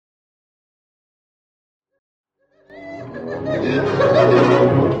Look!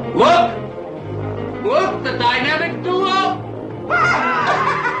 Look, the dynamic duo!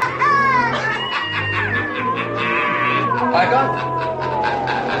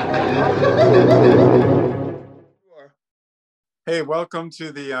 Hey, welcome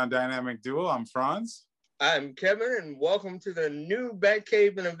to the Dynamic Duo. I'm Franz. I'm Kevin, and welcome to the new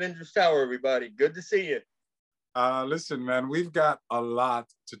Batcave and Avengers Tower, everybody. Good to see you. Listen, man, we've got a lot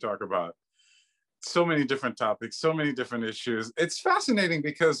to talk about. So many different topics, so many different issues. It's fascinating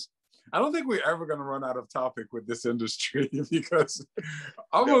because I don't think we're ever going to run out of topic with this industry because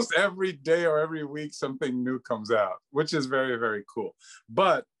almost every day or every week something new comes out, which is very, very cool.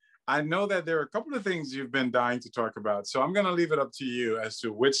 But I know that there are a couple of things you've been dying to talk about. So I'm going to leave it up to you as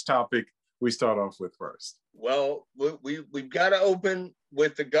to which topic we start off with first. Well, we've got to open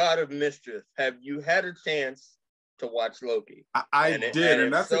with the God of Mischief. Have you had a chance to watch Loki? I did.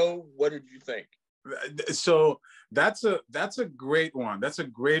 And that's so what did you think? So that's a great one. That's a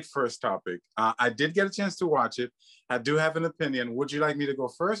great first topic. I did get a chance to watch it. I do have an opinion. Would you like me to go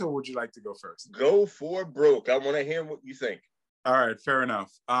first or would you like to go first? Go for broke. I want to hear what you think. All right, fair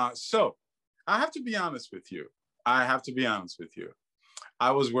enough. So I have to be honest with you. I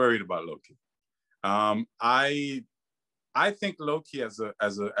was worried about Loki. I think Loki as a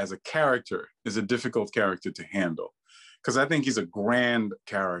character is a difficult character to handle because I think he's a grand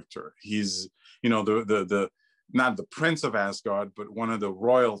character. He's, you know, the not the prince of Asgard, but one of the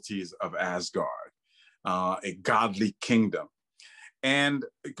royalties of Asgard, a godly kingdom. And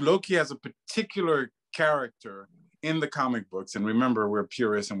Loki has a particular character in the comic books, and remember, we're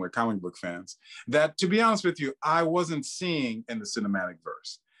purists and we're comic book fans, that, to be honest with you, I wasn't seeing in the cinematic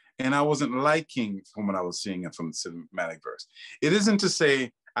verse. And I wasn't liking from what I was seeing from the cinematic verse. It isn't to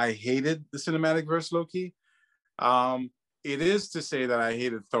say I hated the cinematic verse, Loki. It is to say that I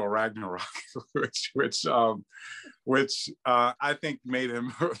hated Thor Ragnarok, which I think made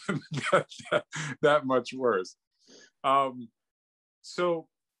him that much worse. So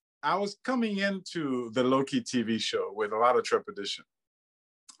I was coming into the Loki TV show with a lot of trepidation.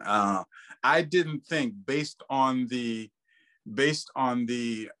 I didn't think, based on the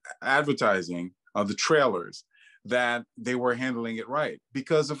advertising of the trailers, that they were handling it right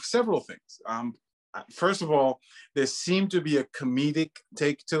because of several things. First of all, there seemed to be a comedic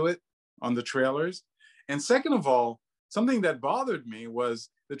take to it on the trailers. And second of all, something that bothered me was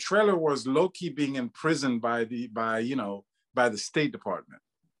the trailer was Loki being imprisoned by the State Department,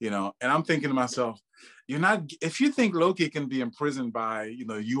 you know, and I'm thinking to myself, if you think Loki can be imprisoned by, you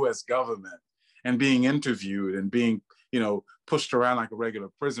know, US government and being interviewed and being, you know, pushed around like a regular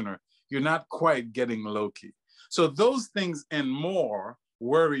prisoner, you're not quite getting Loki. So those things and more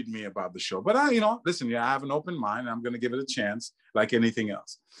worried me about the show. But I have an open mind. I'm going to give it a chance like anything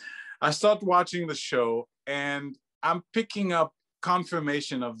else. I start watching the show and I'm picking up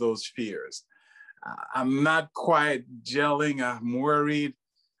confirmation of those fears. I'm not quite gelling. I'm worried.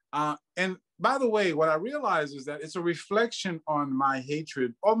 And by the way, what I realize is that it's a reflection on my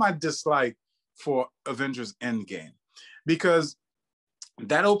hatred or my dislike for Avengers Endgame. Because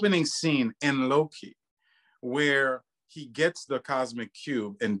that opening scene in Loki, where he gets the cosmic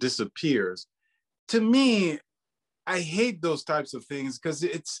cube and disappears, to me, I hate those types of things because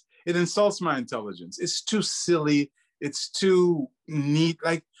it insults my intelligence. It's too silly. It's too neat.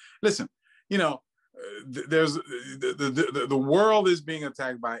 Like, listen, you know, there's the world is being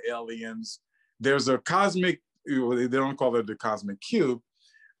attacked by aliens. There's a cosmic, they don't call it the cosmic cube,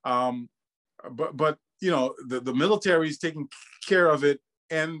 but you know, the military is taking care of it,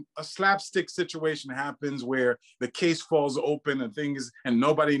 and a slapstick situation happens where the case falls open and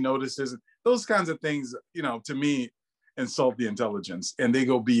nobody notices. Those kinds of things, you know, to me, insult the intelligence, and they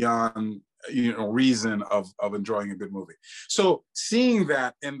go beyond, you know, reason of enjoying a good movie. So seeing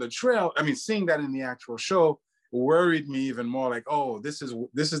that in the actual show worried me even more. Like, oh, this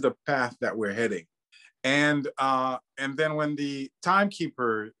is the path that we're heading. And then when the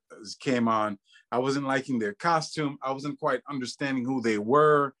timekeepers came on, I wasn't liking their costume. I wasn't quite understanding who they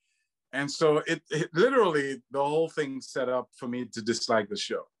were. And so it literally, the whole thing set up for me to dislike the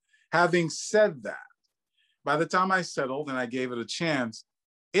show. Having said that, by the time I settled and I gave it a chance,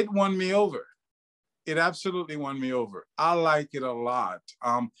 it won me over. It absolutely won me over. I like it a lot.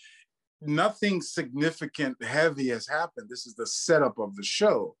 Nothing significant, heavy has happened. This is the setup of the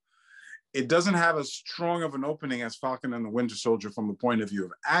show. It doesn't have as strong of an opening as Falcon and the Winter Soldier from the point of view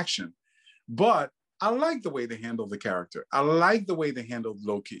of action. But I like the way they handled the character. I like the way they handled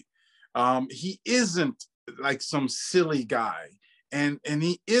Loki. He isn't like some silly guy, and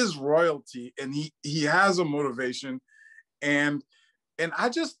he is royalty, and he has a motivation, and I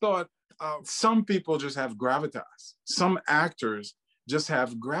just thought some people just have gravitas. Some actors just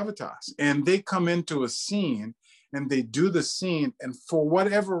have gravitas, and they come into a scene and they do the scene, and for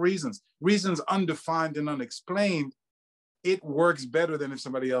whatever reasons undefined and unexplained, it works better than if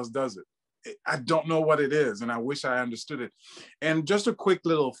somebody else does it. I don't know what it is, and I wish I understood it. And just a quick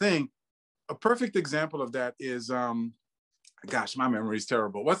little thing, a perfect example of that is, gosh, my memory is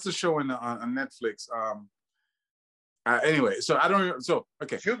terrible. What's the show on Netflix? Anyway, so I don't. So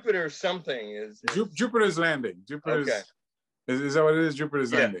okay, Jupiter something is Jupiter's Landing. Jupiter's. Okay. Is that what it is?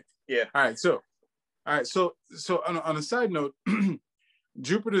 Jupiter's Landing. Yeah. All right. So on a side note,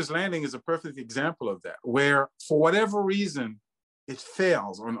 Jupiter's Landing is a perfect example of that, where for whatever reason it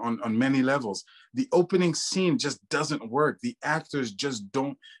fails on many levels. The opening scene just doesn't work. The actors just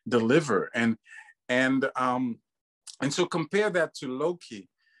don't deliver, and so compare that to Loki.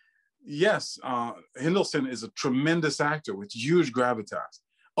 Yes, Hiddleston is a tremendous actor with huge gravitas.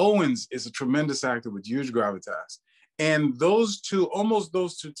 Owens is a tremendous actor with huge gravitas. And those two, almost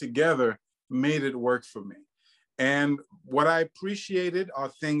those two together, made it work for me. And what I appreciated are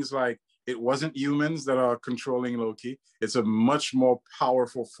things like it wasn't humans that are controlling Loki. It's a much more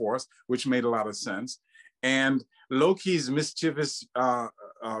powerful force, which made a lot of sense. And Loki's mischievous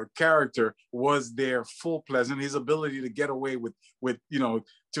character was their full pleasant. His ability to get away with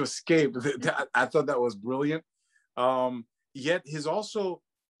to escape. I thought that was brilliant. Yet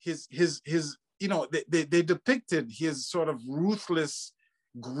they depicted his sort of ruthless,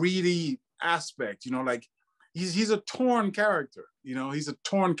 greedy aspect. Like he's a torn character. He's a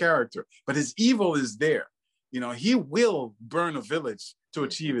torn character, but his evil is there. He will burn a village to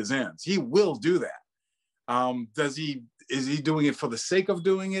achieve his ends. He will do that. Is he doing it for the sake of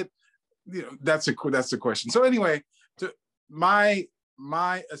doing it? That's the question. So anyway,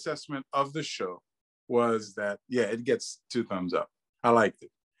 my assessment of the show was that, yeah, it gets 2 thumbs up. I liked it,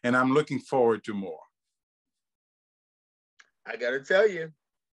 and I'm looking forward to more. I gotta tell you,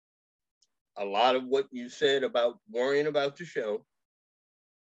 a lot of what you said about worrying about the show,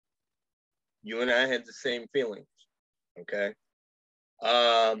 you and I had the same feelings. Okay.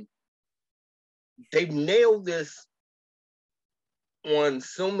 They've nailed this on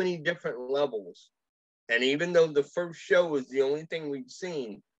so many different levels. And even though the first show is the only thing we've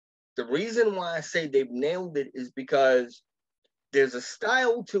seen, the reason why I say they've nailed it is because there's a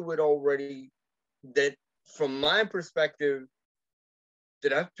style to it already that, from my perspective,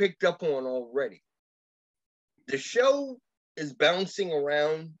 that I've picked up on already. The show is bouncing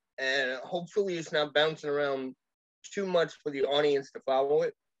around, and hopefully it's not bouncing around too much for the audience to follow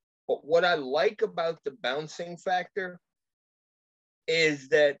it. But what I like about the bouncing factor is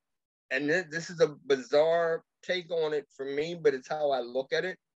that, and this is a bizarre take on it for me, but it's how I look at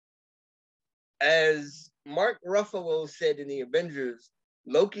it. As Mark Ruffalo said in the Avengers,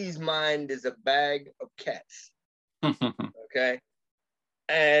 Loki's mind is a bag of cats. Okay.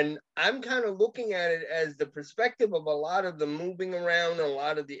 And I'm kind of looking at it as the perspective of a lot of the moving around, a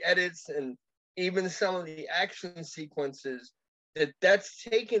lot of the edits, and even some of the action sequences, that's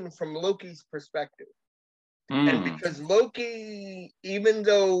taken from Loki's perspective. And because Loki, even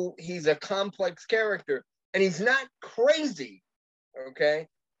though he's a complex character, and he's not crazy, okay,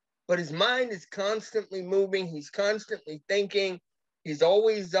 but his mind is constantly moving, he's constantly thinking, he's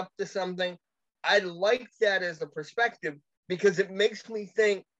always up to something. I like that as a perspective because it makes me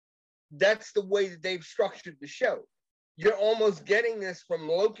think that's the way that they've structured the show. You're almost getting this from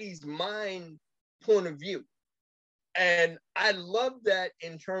Loki's mind point of view. And I love that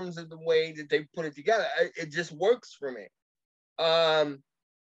in terms of the way that they put it together. It just works for me.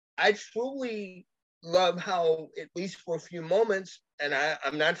 I truly love how, at least for a few moments, and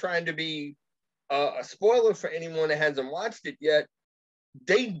I'm not trying to be a spoiler for anyone that hasn't watched it yet,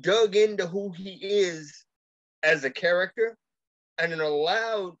 they dug into who he is as a character, and it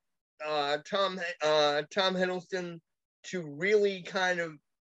allowed Tom Hiddleston to really kind of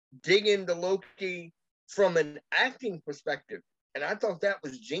dig into Loki from an acting perspective. And I thought that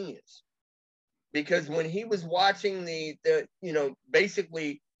was genius, because when he was watching the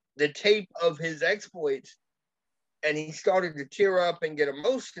basically the tape of his exploits and he started to tear up and get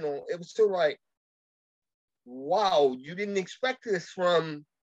emotional, it was still like, wow, you didn't expect this from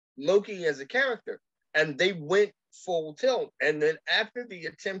Loki as a character. And they went full tilt. And then after the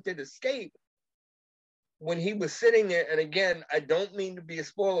attempted escape, when he was sitting there, and again, I don't mean to be a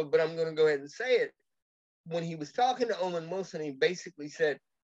spoiler, but I'm going to go ahead and say it. When he was talking to Owen Wilson, he basically said,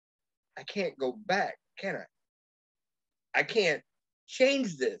 I can't go back, can I? I can't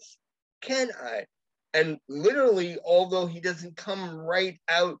change this, can I? And literally, although he doesn't come right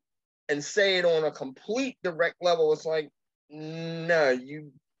out and say it on a complete direct level, it's like, no,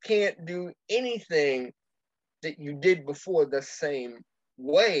 can't do anything that you did before the same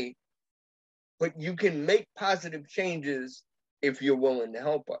way, but you can make positive changes if you're willing to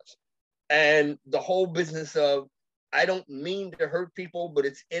help us. And the whole business of, I don't mean to hurt people, but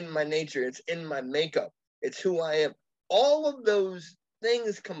it's in my nature, it's in my makeup, it's who I am. All of those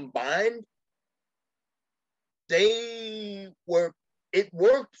things combined, it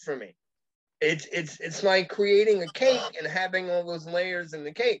worked for me. It's like creating a cake and having all those layers in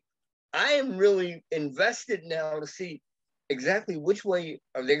the cake. I am really invested now to see exactly which way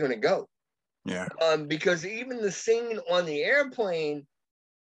are they going to go. Yeah. Because even the scene on the airplane,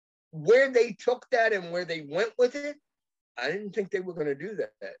 where they took that and where they went with it, I didn't think they were going to do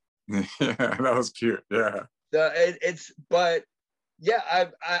that. Yeah, that was cute. Yeah. But yeah,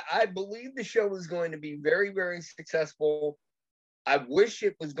 I believe the show is going to be very, very successful. I wish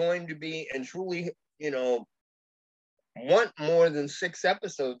it was going to be, and truly, want more than 6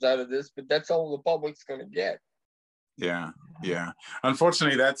 episodes out of this, but that's all the public's going to get. Yeah, yeah.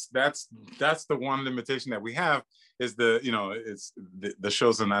 Unfortunately, that's the one limitation that we have is it's the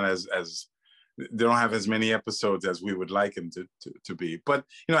shows are not as they don't have as many episodes as we would like them to be. But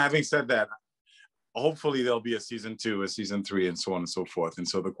having said that, hopefully there'll be a season 2, a season 3, and so on and so forth, and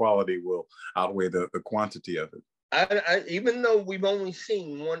so the quality will outweigh the quantity of it. I even though we've only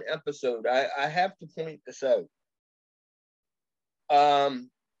seen 1 episode, I have to point this out. I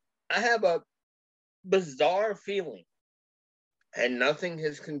have a bizarre feeling, and nothing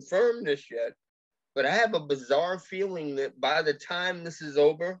has confirmed this yet, but I have a bizarre feeling that by the time this is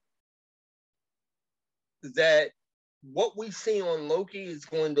over, that what we see on Loki is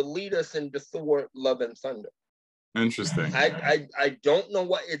going to lead us into Thor: Love and Thunder. Interesting. I don't know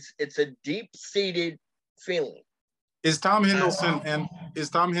what it's a deep-seated feeling. Is Tom Hiddleston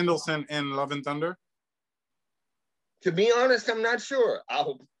in Love and Thunder? To be honest, I'm not sure.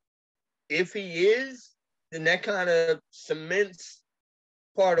 If he is, then that kind of cements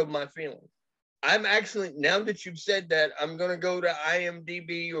part of my feeling. I'm actually, now that you've said that, I'm going to go to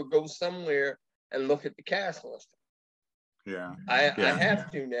IMDb or go somewhere and look at the cast list. Yeah. I have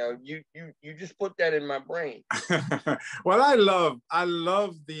to now. You just put that in my brain. Well, I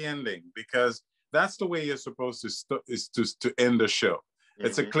love the ending, because that's the way you're supposed to end the show. Mm-hmm.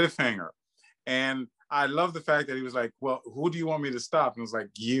 It's a cliffhanger. And I love the fact that he was like, well, who do you want me to stop? And it was like,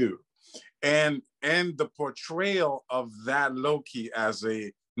 you. And the portrayal of that Loki as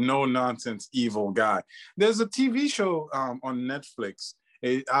a no-nonsense evil guy. There's a TV show on Netflix.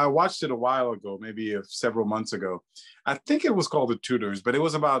 I watched it a while ago, maybe several months ago. I think it was called The Tudors, but it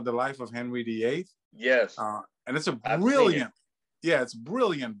was about the life of Henry VIII. Yes. And it's a brilliant, it's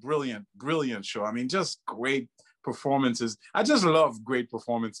brilliant show. I mean, just great performances. I just love great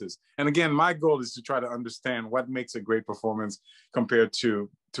performances. And again, my goal is to try to understand what makes a great performance compared to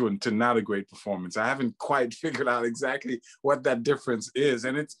not a great performance. I haven't quite figured out exactly what that difference is.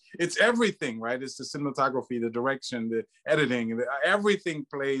 And it's everything, right? It's the cinematography, the direction, the editing, everything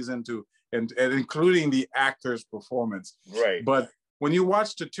plays into, and including the actor's performance. Right. But when you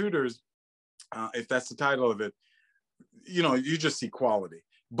watch The Tudors, if that's the title of it, you just see quality.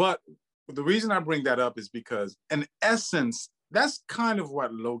 But the reason I bring that up is because, in essence, that's kind of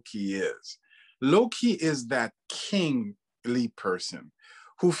what Loki is. Loki is that kingly person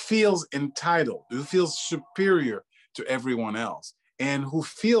who feels entitled, who feels superior to everyone else, and who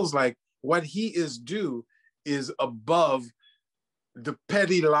feels like what he is due is above the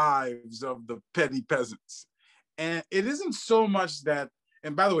petty lives of the petty peasants. And it isn't so much that,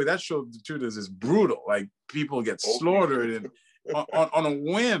 and by the way, that show, The Tudors, is brutal. Like, people get slaughtered and on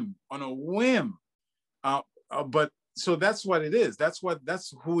a whim. But so that's what it is. That's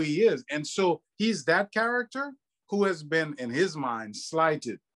who he is. And so he's that character who has been, in his mind,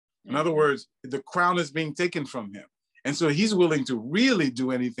 slighted. In other words, the crown is being taken from him. And so he's willing to really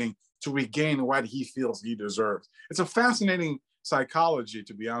do anything to regain what he feels he deserves. It's a fascinating psychology,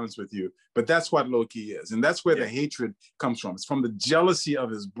 to be honest with you, but that's what Loki is. And that's where the hatred comes from. It's from the jealousy of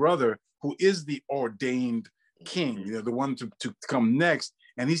his brother, who is the ordained king, the one to come next.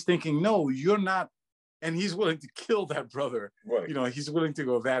 And he's thinking, no, you're not. And he's willing to kill that brother. Right. He's willing to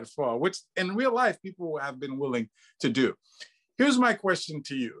go that far, which in real life, people have been willing to do. Here's my question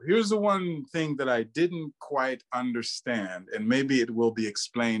to you. Here's the one thing that I didn't quite understand, and maybe it will be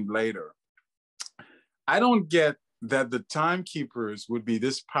explained later. I don't get that the timekeepers would be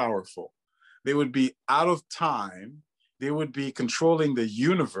this powerful. They would be out of time. They would be controlling the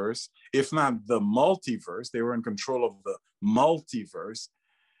universe, if not the multiverse. They were in control of the multiverse.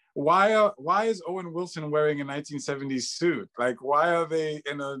 why is Owen Wilson wearing a 1970s suit? Like, why are they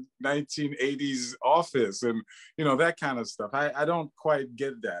in a 1980s office and that kind of stuff? I don't quite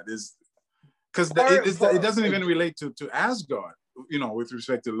get that. Is because it doesn't even relate to Asgard, with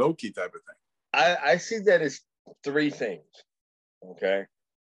respect to Loki type of thing. I see that as three things. Okay,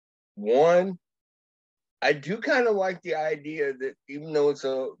 one, I do kind of like the idea that even though it's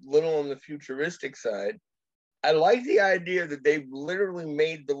a little on the futuristic side, I like the idea that they've literally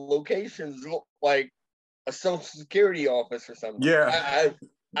made the locations look like a social security office or something. Yeah.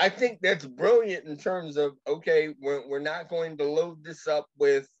 I think that's brilliant in terms of, okay, we're not going to load this up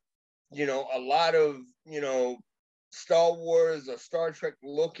with, a lot of, Star Wars or Star Trek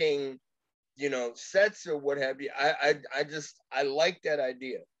looking, sets or what have you. I like that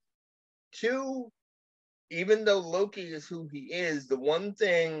idea. Two, even though Loki is who he is, the one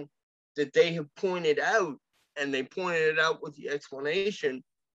thing that they have pointed out, and they pointed it out with the explanation,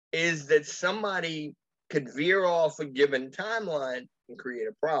 is that somebody could veer off a given timeline and create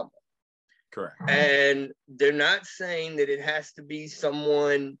a problem. Correct. And they're not saying that it has to be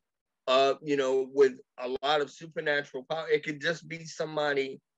someone, with a lot of supernatural power. It could just be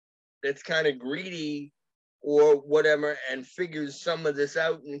somebody that's kind of greedy or whatever and figures some of this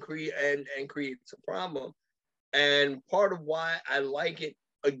out and creates a problem. And part of why I like it,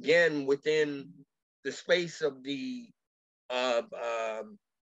 again, within the space of the of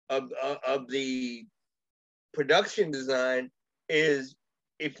the production design, is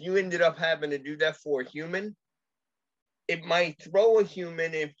if you ended up having to do that for a human, it might throw a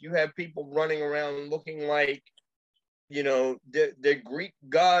human if you have people running around looking like, they're Greek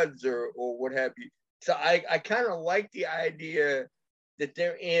gods or what have you. So I kind of like the idea that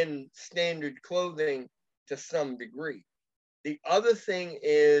they're in standard clothing to some degree. The other thing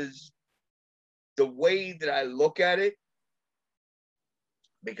is the way that I look at it,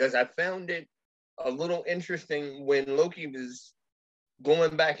 because I found it a little interesting when Loki was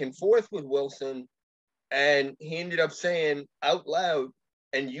going back and forth with Wilson, and he ended up saying out loud,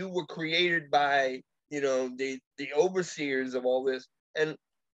 and you were created by, the overseers of all this. And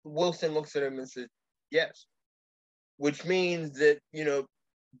Wilson looks at him and says, yes, which means that,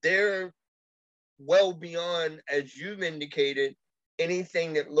 they're well beyond, as you've indicated,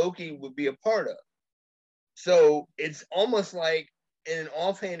 anything that Loki would be a part of. So it's almost like, in an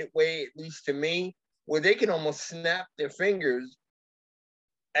offhanded way, at least to me, where they can almost snap their fingers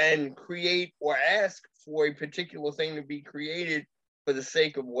and create or ask for a particular thing to be created for the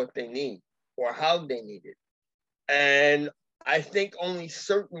sake of what they need or how they need it. And I think only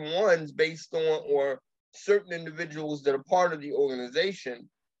certain ones, based on, or certain individuals that are part of the organization,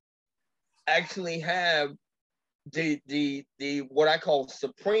 actually have the what I call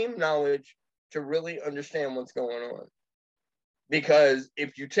supreme knowledge to really understand what's going on. Because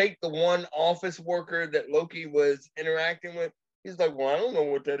if you take the one office worker that Loki was interacting with, he's like, well, I don't know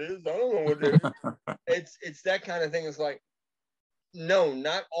what that is. I don't know what that is. It's that kind of thing. It's like, no,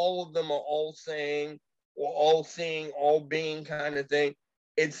 not all of them are all saying or all seeing, all being kind of thing.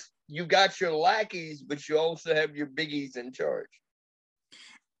 It's, you got your lackeys, but you also have your biggies in charge.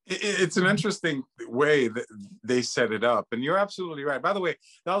 It's an interesting way that they set it up. And you're absolutely right. By the way,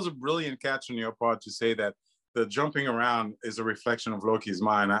 that was a brilliant catch on your part to say that the jumping around is a reflection of Loki's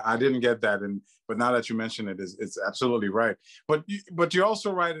mind. I didn't get that, but now that you mention it, it's absolutely right. But you're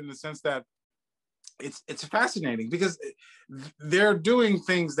also right in the sense that it's fascinating because they're doing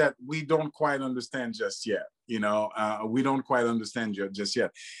things that we don't quite understand just yet. We don't quite understand just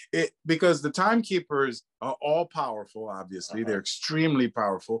yet. Because the timekeepers are all powerful, obviously. They're extremely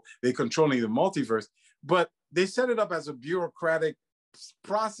powerful. They're controlling the multiverse, but they set it up as a bureaucratic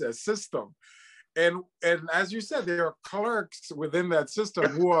process system. And as you said, there are clerks within that system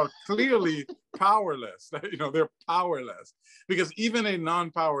who are clearly powerless. They're powerless because even a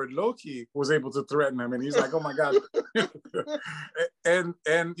non-powered Loki was able to threaten him, and he's like, "Oh my God!"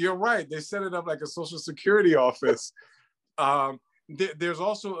 and you're right. They set it up like a social security office. There's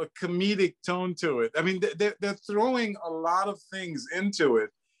also a comedic tone to it. I mean, they're throwing a lot of things into it,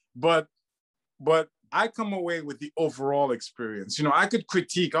 but I come away with the overall experience. I could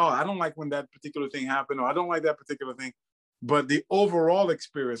critique, I don't like when that particular thing happened, or I don't like that particular thing. But the overall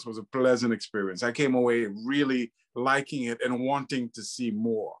experience was a pleasant experience. I came away really liking it and wanting to see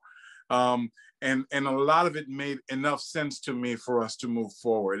more. And a lot of it made enough sense to me for us to move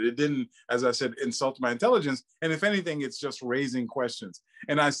forward. It didn't, as I said, insult my intelligence. And if anything, it's just raising questions.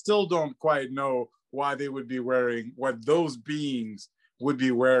 And I still don't quite know why they would be wearing, what those beings would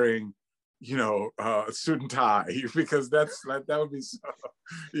be wearing, a suit and tie, because that would be so,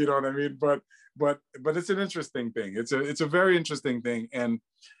 you know what I mean? But it's an interesting thing. It's a very interesting thing. And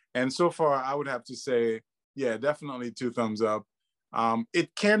And so far, I would have to say, yeah, definitely 2 thumbs up.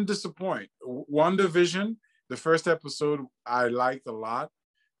 It can disappoint. WandaVision, the first episode, I liked a lot.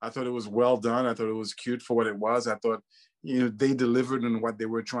 I thought it was well done. I thought it was cute for what it was. I thought, they delivered on what they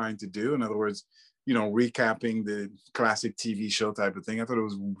were trying to do. In other words, recapping the classic TV show type of thing. I thought it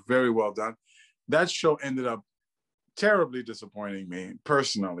was very well done. That show ended up terribly disappointing me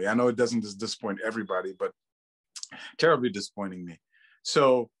personally. I know it doesn't just disappoint everybody, but terribly disappointing me.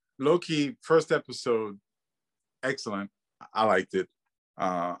 So Loki, first episode, excellent. I liked it.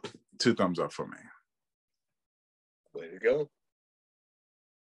 2 thumbs up for me. Way to go.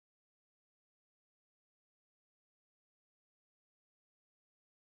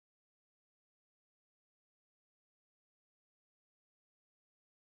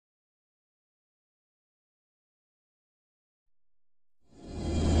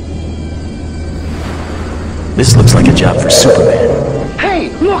 This looks like a job for Superman. Hey,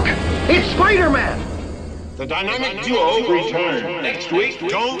 look! It's Spider-Man! The dynamic duo return next week.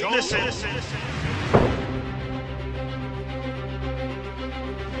 Don't miss it.